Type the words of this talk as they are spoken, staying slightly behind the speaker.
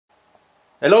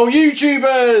Hello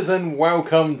YouTubers and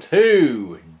welcome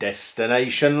to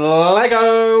Destination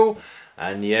Lego.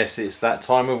 And yes, it's that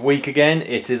time of week again.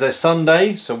 It is a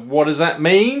Sunday, so what does that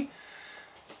mean?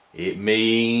 It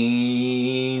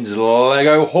means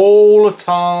Lego haul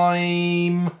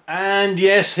time. And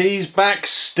yes, he's back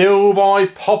still by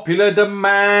popular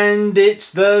demand.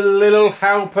 It's the little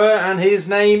helper and his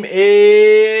name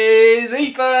is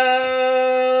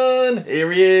Ethan.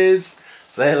 Here he is.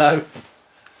 Say hello.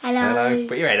 Hello. Hello.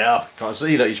 Put your head up. Can't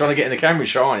see. Look, you're trying to get in the camera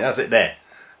shot, aren't you? That's it there.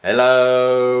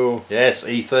 Hello. Yes,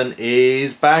 Ethan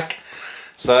is back.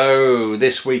 So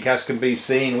this week, as can be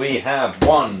seen, we have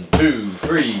 1, 2,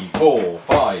 3, 4,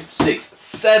 5, 6,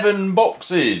 7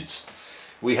 boxes.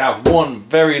 We have one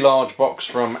very large box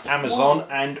from Amazon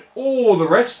and all the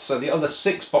rest, so the other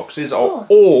 6 boxes are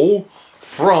all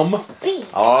from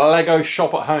Lego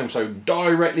Shop at Home. So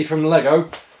directly from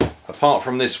Lego, apart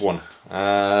from this one.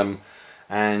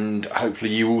 And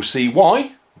hopefully you will see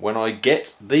why when I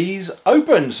get these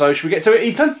open. So should we get to it,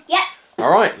 Ethan? Yep.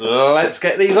 Alright, let's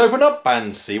get these opened up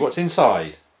and see what's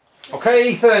inside. Okay,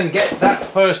 Ethan, get that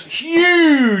first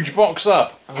huge box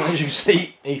up. And as you can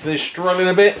see, Ethan is struggling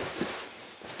a bit.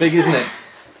 Big, isn't it?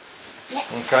 Yep.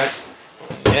 Okay.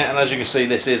 Yeah, and as you can see,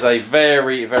 this is a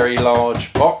very, very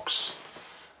large box.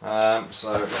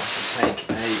 So let's take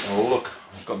a... Oh, look,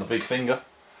 I've got the big finger.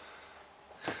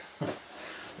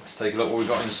 Let's take a look what we've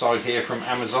got inside here from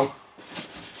Amazon.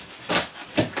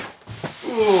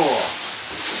 Ooh.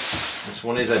 This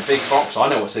one is a big box. I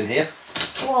know what's in here.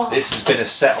 What? This has been a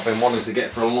set I've been wanting to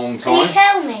get for a long time. Can you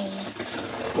tell me?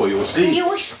 Well, you'll see. Can you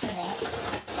whisper it?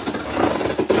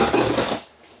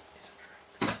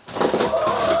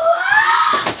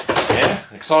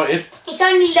 Yeah, excited? It's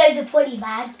only loads of poly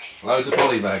bags. Loads of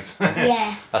poly bags.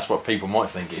 Yeah. That's what people might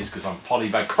think it is because I'm poly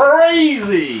bag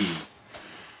crazy.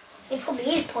 It probably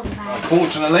is poly bags.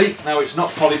 Unfortunately, no, it's not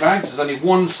poly bags. There's only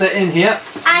one set in here.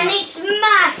 And it's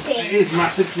massive. It is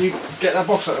massive. Can you get that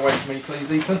box out of the way for me,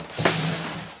 please, Ethan?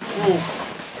 Oh,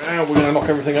 now we're going to knock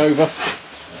everything over.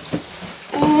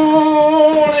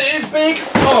 Oh, it is big.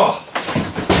 Oh,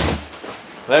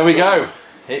 there we go.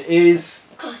 It is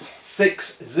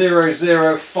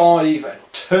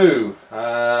 60052.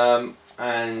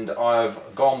 And I've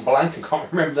gone blank and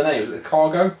can't remember the name. Is it a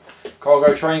cargo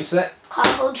train set?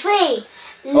 Cargo tree.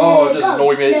 Oh, it does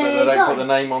annoy me that they don't put the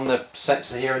name on the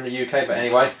sets here in the UK, but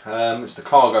anyway, it's the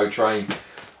cargo train.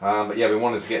 But yeah, we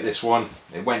wanted to get this one.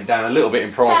 It went down a little bit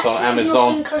in price on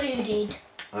Amazon. Not included.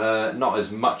 Not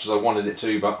as much as I wanted it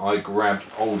to, but I grabbed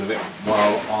hold of it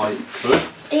while I could.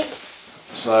 It's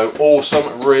so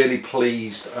awesome, really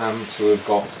pleased to have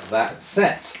got that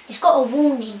set. It's got a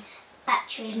warning.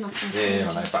 Batteries not included. Yeah,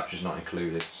 I know, batteries not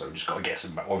included, so we've just got to get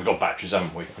some. Well, we've got batteries,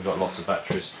 haven't we? We've got lots of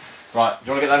batteries. Right, do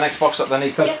you want to get that next box up then,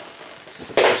 Ethan? Yep.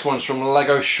 This one's from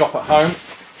Lego Shop at Home.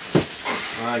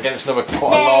 Again, it's another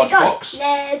quite a large box.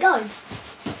 Lego.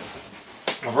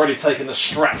 I've already taken the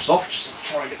straps off just to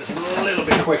try and get this a little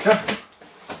bit quicker.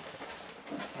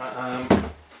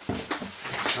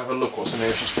 Let's have a look what's in here.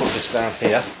 Let's just put this down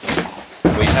here.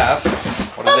 We have,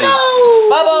 what are these?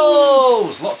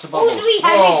 Bubbles! Lots of bubbles. We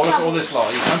have Whoa, look at all this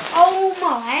lot, Ethan. Oh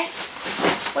my.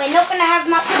 We're not going to have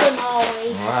much of them, are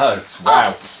we? No.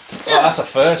 Wow. Oh, that's a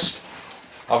first.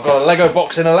 I've got a Lego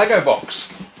box in a Lego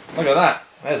box. Look at that.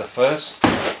 There's a first.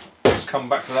 Let's come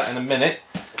back to that in a minute.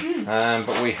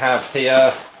 But we have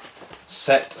here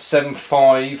set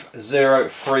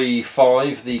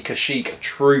 75035, the Kashyyyk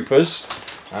Troopers.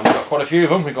 And we've got quite a few of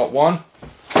them. We've got 1,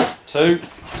 2,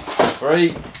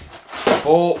 3,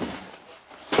 4,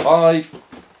 5,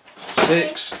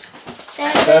 6,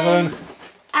 7,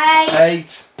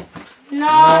 8,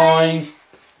 9,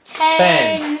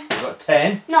 10. We've got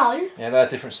 10. No. Yeah, they're a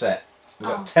different set. We've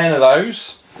got 10 of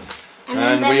those.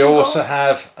 And we also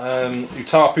have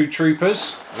Utapu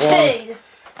Troopers.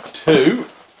 2.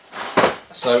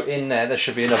 So in there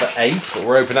should be another 8, but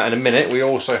we'll open that in a minute. We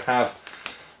also have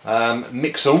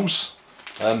Mixels,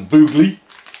 Boogly,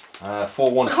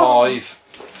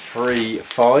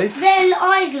 41535. Their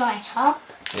eyes light up.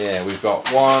 Yeah, we've got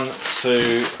 1,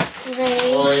 2,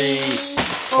 3,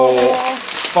 4,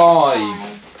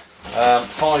 5.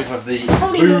 5 of the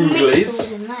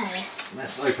Booglies.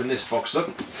 Let's open this box up.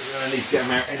 We're going to need to get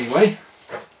them out anyway.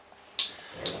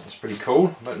 That's pretty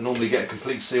cool. I don't normally get a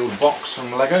complete sealed box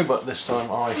from Lego, but this time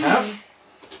I have.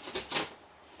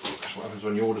 That's what happens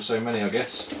when you order so many, I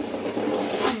guess.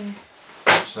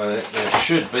 So there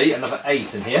should be another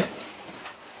 8 in here.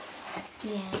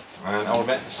 Yeah. And I'll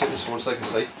bet this one so they can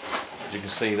see. As you can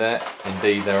see there,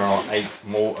 indeed there are 8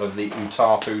 more of the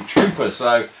Utapu Troopers.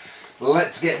 So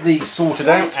let's get these sorted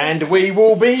out and we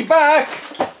will be back.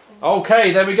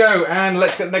 Okay, there we go, and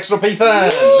let's get the next up, Ethan.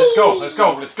 Let's go, let's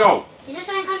go, let's go. Is there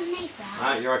something underneath that?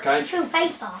 Alright, you're okay? I feel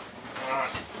paper.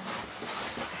 Alright.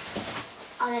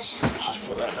 Oh, let's just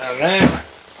Put that down there.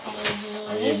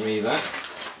 Give me that.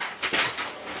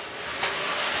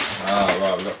 Ah,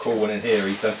 right, we've got a cool one in here,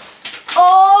 Ethan.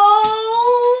 Oh!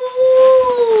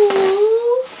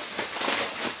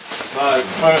 So,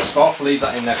 first off, leave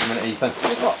that in there for a minute, Ethan.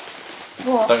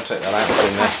 What? Don't take that out, it's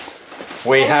in there.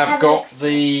 We have got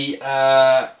the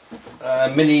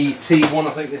Mini T1, I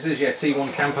think this is, yeah,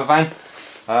 T1 camper van.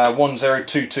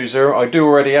 10220. I do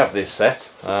already have this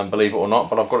set, believe it or not,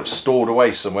 but I've got it stored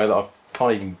away somewhere that I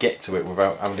can't even get to it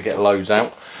without having to get loads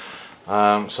out.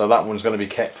 So that one's going to be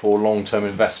kept for long-term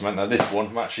investment. Now this one,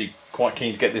 I'm actually quite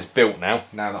keen to get this built now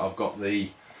that I've got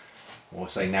the, well I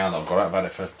say now that I've got it, I've had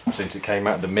it since it came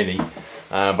out, the Mini.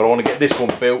 But I want to get this one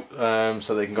built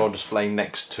so they can go on display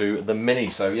next to the Mini.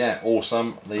 So yeah,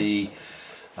 awesome. The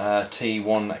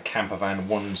T1 campervan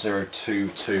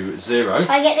 10220. So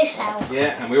I get this out.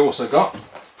 Yeah, and we also got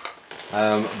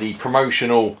the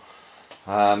promotional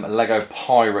Lego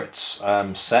Pirates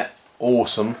set.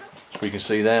 Awesome, as we can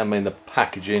see there. I mean, the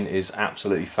packaging is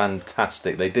absolutely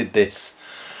fantastic. They did this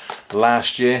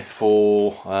last year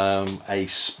for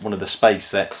one of the space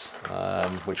sets,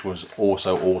 which was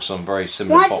also awesome. Very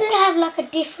similar. Why box. does it have like a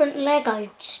different Lego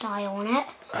style on it?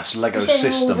 That's Lego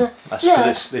system. That's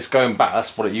because it's going back.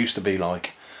 That's what it used to be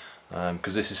like.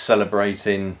 Because this is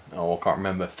celebrating, oh I can't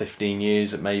remember, 15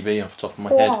 years it may be off the top of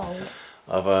my head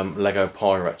of Lego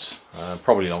Pirates.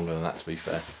 Probably longer than that, to be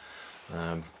fair.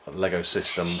 Lego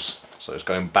systems. So it's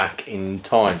going back in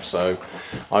time. So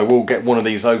I will get one of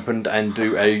these opened and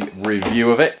do a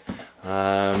review of it.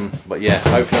 But yeah,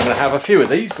 hopefully I'm going to have a few of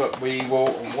these, but we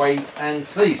will wait and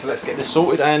see. So let's get this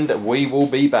sorted and we will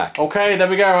be back. Okay, there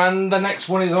we go, and the next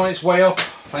one is on its way up.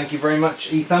 Thank you very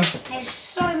much, Ethan. There's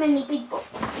so many big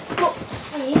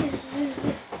boxes.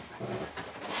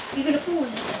 You're going to fall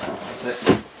in. That's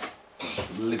it.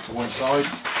 Lid to one side.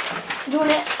 Do you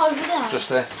want it over there? Just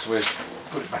there, so we'll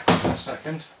put it back in a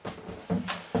second.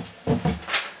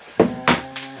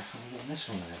 This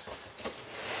one there.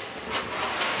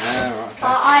 Right, okay. I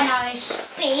know it's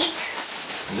big.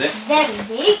 Is it? Very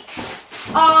big.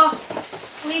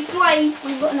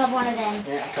 We've got another one of them.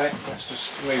 Yeah, okay. Let's just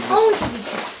move this. I wanted to do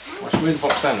that. Let's move the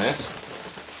box down there.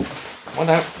 One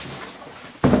out.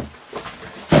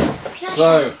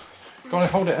 So, go on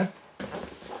and hold it in.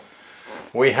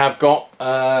 We have got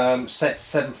set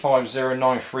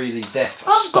 75093, the Death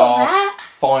Star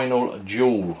Final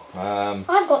Duel. I've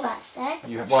got that set.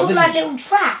 Well, it's got like little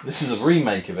traps. This is a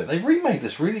remake of it. They've remade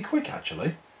this really quick,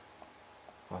 actually.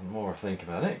 The more I think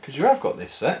about it, because you have got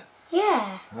this set.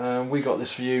 Yeah. We got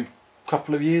this for you a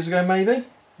couple of years ago, maybe.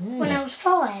 Yeah. When I was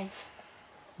 5.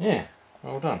 Yeah,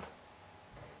 well done.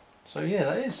 So yeah,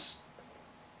 that is.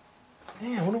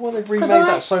 Yeah, I wonder why they've remade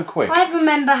that so quick. I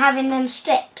remember having them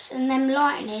steps and them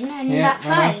lightning and that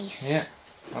face. Yeah,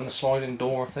 and the sliding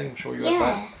door thing. I'm sure you had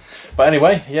that. But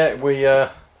anyway, yeah, we.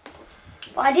 But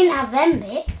I didn't have them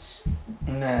bits.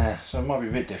 Nah, so it might be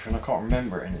a bit different. I can't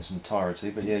remember it in its entirety.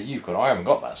 But yeah, you've got it. I haven't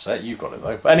got that set. You've got it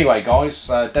though. But anyway, guys,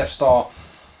 Death Star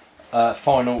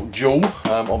Final Duel.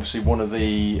 Obviously, one of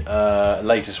the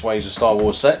latest waves of Star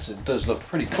Wars sets. It does look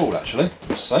pretty cool, actually.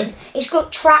 Let's say. It's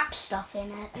got trap stuff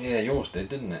in it. Yeah, yours did,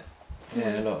 didn't it?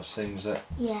 Yeah, a lot of things that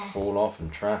fall off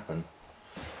and trap and.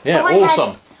 Yeah,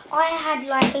 awesome. I had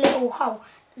like a little hole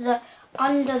that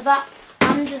under the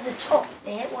top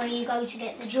bit where you go to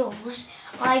get the jewels.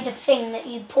 I had a thing that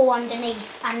you pull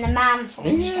underneath and the man falls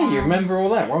down. Yeah, you remember all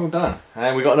that. Well done.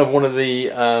 And we got another one of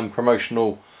the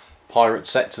promotional pirate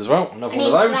sets as well. Another one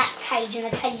of those. That cage and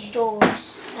the cage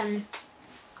doors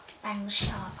bang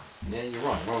shut. Yeah, you're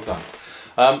right. Well done.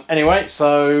 Anyway,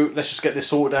 so let's just get this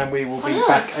sorted and we will be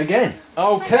back again.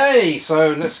 Okay,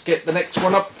 so let's get the next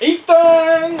one up.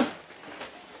 Ethan!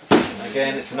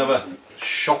 Again, it's another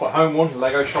shop at home one,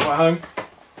 Lego shop at home.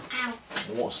 Ow.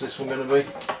 What's this one going to be?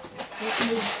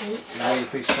 Another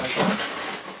piece of paper.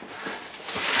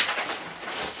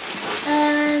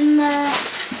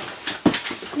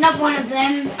 Another one of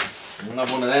them.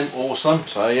 Another one of them, awesome.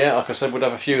 So yeah, like I said, we'd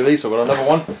have a few of these, so we've got another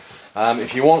one.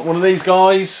 If you want one of these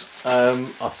guys, I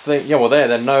think, yeah, well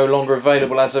they're no longer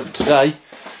available as of today.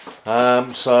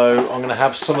 So I'm going to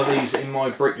have some of these in my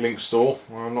Bricklink store,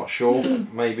 I'm not sure,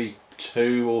 maybe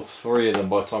 2 or 3 of them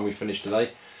by the time we finish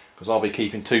today, because I'll be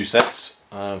keeping 2 sets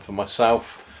for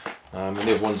myself, and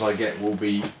the other ones I get will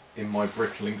be in my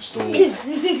Bricklink store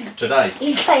today.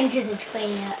 He's going to the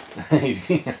toilet.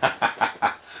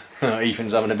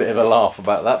 Ethan's having a bit of a laugh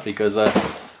about that because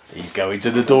he's going to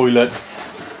the toilet.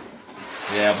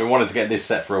 Yeah, I've been wanting to get this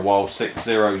set for a while.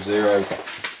 600.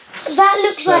 That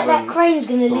looks like that crane's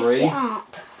going to lift it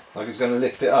up. Like it's going to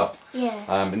lift it up. Yeah.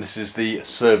 And this is the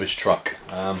service truck.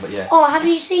 But yeah. Oh, have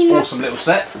you seen awesome little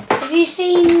set. Have you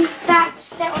seen that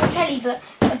set on telly? But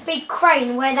a big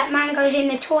crane where that man goes in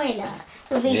the toilet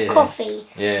with his coffee.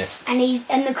 Yeah.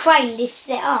 And the crane lifts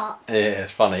it up. Yeah,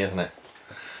 it's funny, isn't it?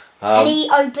 And he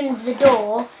opens the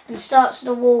door and starts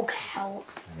to walk out.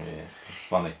 Yeah,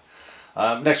 funny.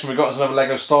 Next one we've got is another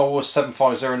Lego Star Wars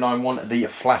 75091, the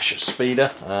Flash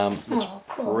Speeder. Oh,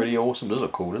 cool. Really awesome. Does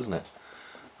look cool, doesn't it?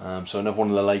 So another one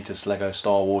of the latest Lego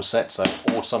Star Wars sets. So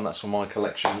awesome. That's from my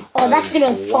collection. Oh, that's going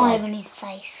to fire in his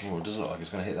face. Oh, it does look like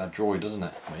it's going to hit that droid, doesn't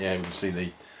it? But yeah, we can see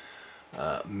the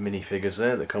minifigures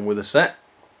there that come with the set.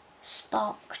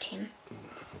 Sparked him.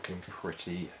 Looking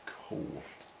pretty cool.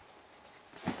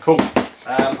 Cool.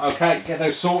 Okay, get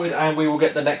those sorted and we will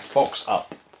get the next box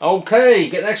up. Okay,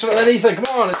 get the next one then, Ethan. Come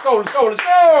on, let's go, let's go, let's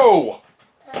go!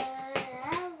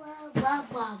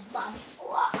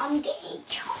 I'm getting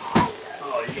tired.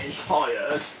 Oh, you're getting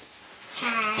tired.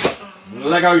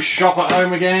 Lego shop at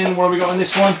home again. What have we got in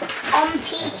this one? I'm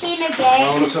peeking again.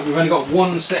 Oh, looks like we've only got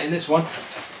one set in this one.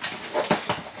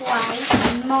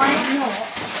 Wait, might not.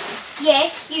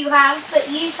 Yes, you have, but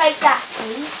you take that,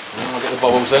 please. I'll get the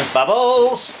bubbles then.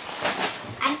 Bubbles!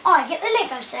 And I get the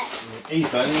Lego set.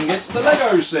 Ethan gets the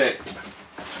Lego set.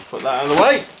 Put that out of the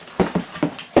way.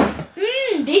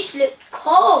 This looks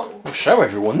cool. We'll show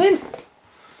everyone then.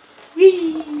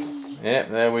 Whee! Yep,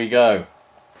 there we go.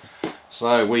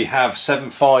 So we have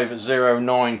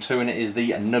 75092 and it is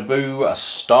the Naboo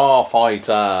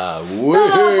Starfighter.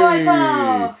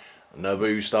 Woohoo!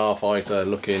 Naboo Starfighter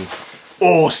looking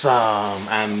awesome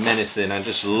and menacing, and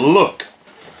just look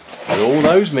at all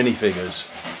those minifigures.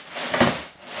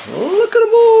 Oh, look at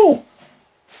them all!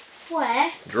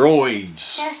 Where?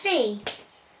 Droids. Let's see.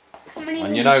 How many?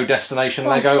 And you know Destination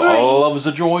Lego, three. I love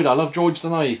a droid. I love droids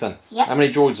tonight, Ethan. Yep. How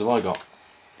many droids have I got?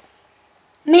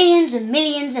 Millions and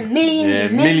millions and millions Yeah,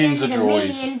 and millions millions of and droids.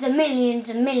 millions and millions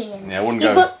and millions. Yeah, I wouldn't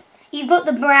go. You've got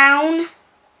the brown.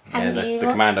 Yeah, the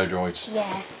commando droids.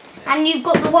 Yeah. And you've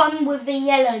got the one with the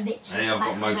yellow bits. Yeah, I've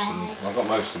got most of them. there. I've got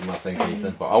most of them, I think,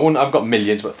 Ethan. But I wouldn't. I've got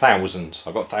millions, but thousands.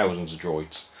 I've got thousands of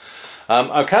droids.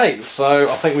 Okay, so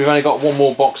I think we've only got one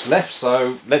more box left.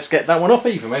 So let's get that one up,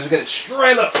 Ethan. May as well get it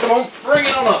straight up. Come on, bring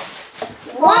it on up.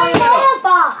 One more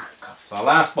box. It's our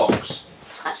last box.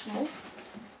 Quite small.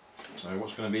 So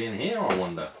what's going to be in here, I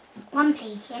wonder? One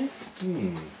peeking.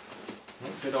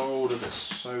 What did I order that's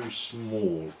so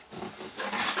small?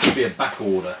 Could be a back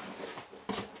order.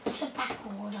 What's a back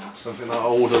order? Something that I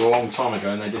ordered a long time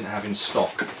ago and they didn't have in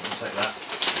stock. I'll take that.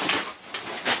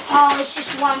 Oh, it's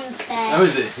just one set. Oh,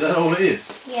 is it? Is that all it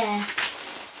is? Yeah.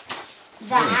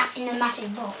 That in a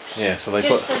massive box. Yeah, so they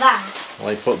just for that.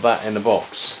 They put that in the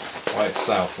box by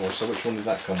itself. So which one did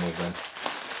that come with then?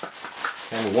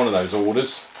 Came with one of those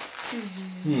orders.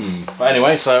 But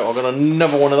anyway, so I've got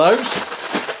another one of those.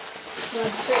 We'll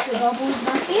put the bubbles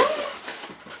back in.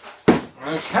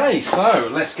 Okay, so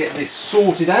let's get this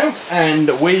sorted out and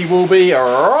we will be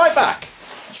right back.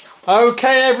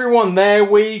 Okay everyone, there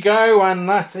we go, and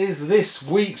that is this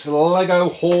week's Lego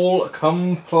haul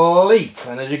complete.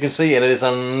 And as you can see, it is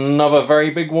another very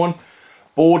big one.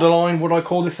 Borderline, would I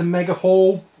call this a mega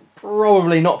haul?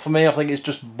 Probably not for me, I think it's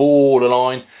just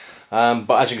borderline.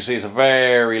 But as you can see, it's a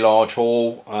very large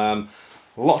haul.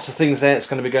 Lots of things there. It's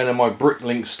going to be going in my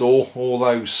Bricklink store. All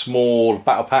those small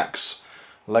battle packs,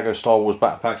 Lego Star Wars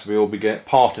battle packs, will all be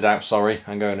parted out, sorry,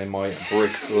 and going in my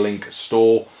Bricklink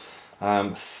store. 2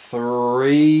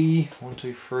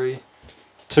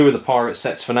 of the pirate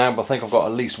sets for now, but I think I've got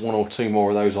at least 1 or 2 more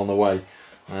of those on the way.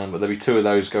 But there'll be 2 of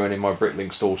those going in my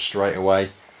Bricklink store straight away.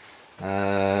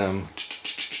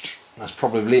 That's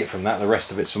probably it from that. The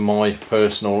rest of it's from my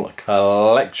personal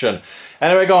collection.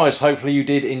 Anyway guys, hopefully you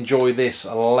did enjoy this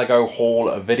Lego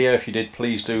haul video. If you did,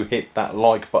 please do hit that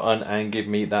like button and give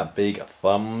me that big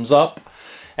thumbs up.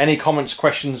 Any comments,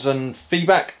 questions and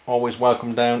feedback, always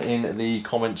welcome down in the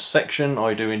comments section.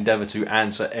 I do endeavour to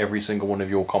answer every single one of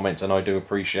your comments and I do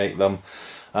appreciate them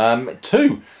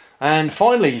too. And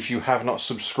finally, if you have not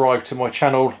subscribed to my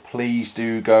channel, please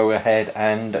do go ahead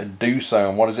and do so.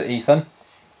 And what is it, Ethan?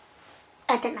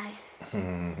 I don't know.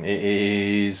 It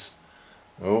is...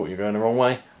 Oh, you're going the wrong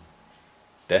way.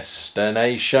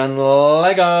 Destination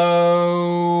Lego.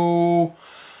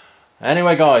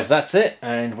 Anyway guys, that's it,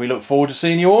 and we look forward to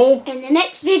seeing you all in the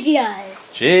next video.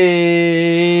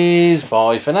 Cheers.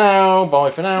 Bye for now. Bye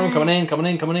for now. Coming in, coming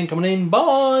in, coming in, coming in.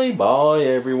 Bye. Bye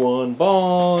everyone.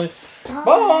 Bye. Bye.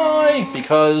 Bye.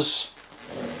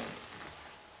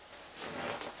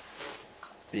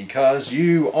 Because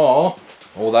you are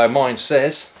Although mine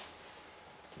says,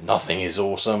 nothing is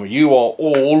awesome. You are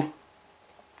all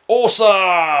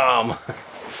awesome.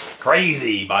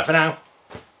 Crazy. Bye for now.